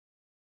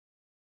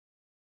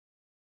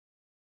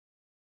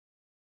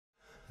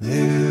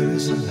There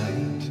is a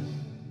light,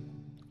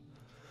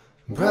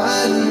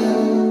 bright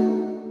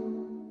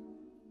moon,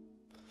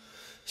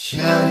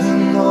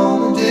 shining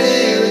on the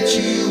day that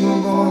you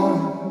were born.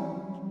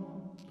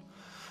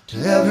 To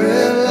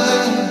every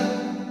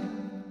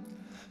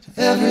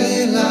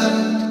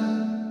light,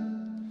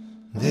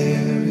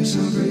 there is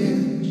a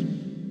bridge.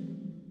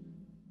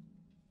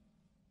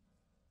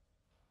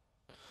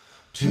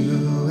 To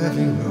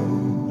every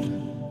road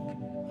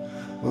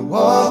we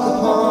walk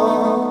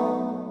upon,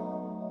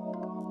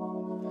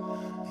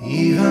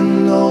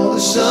 even though the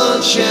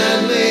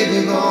sunshine may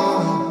be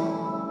gone.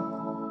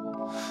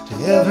 To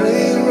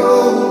every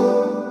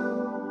road,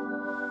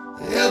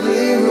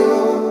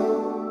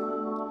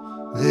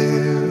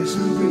 there is a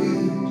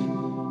bridge.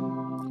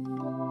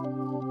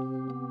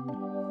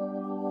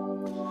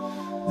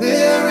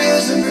 There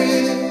is a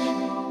bridge,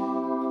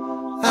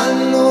 I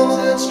know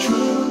that's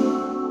true.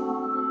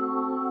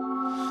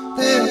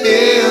 That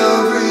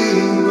every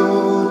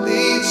road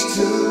leads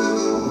to,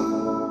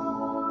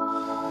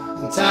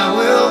 and time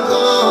will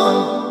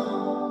come,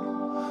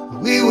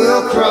 we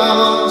will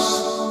cross.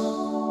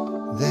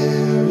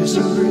 There is a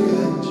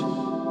bridge.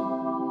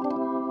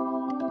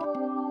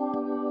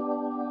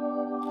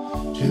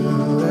 To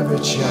every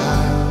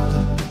child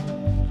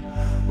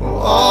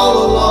all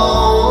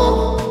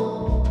alone,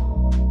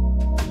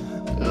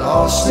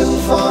 lost and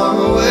far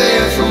away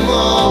from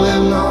all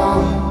they've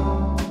known.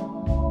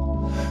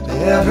 To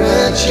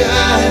every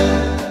child,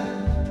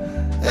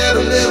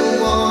 every little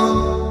one,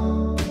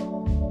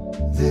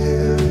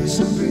 there is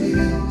a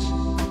bridge.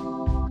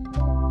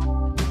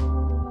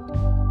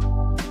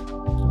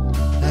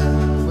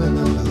 And when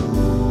the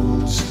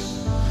load's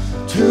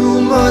too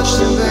much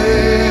to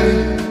bear,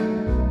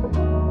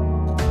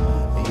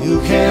 you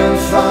can't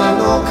find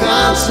no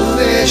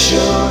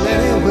consolation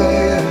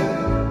anywhere.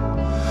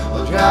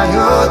 Well, dry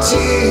your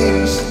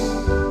tears,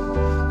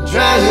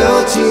 dry your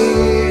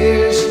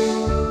tears.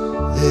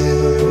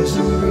 There is a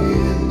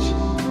bridge.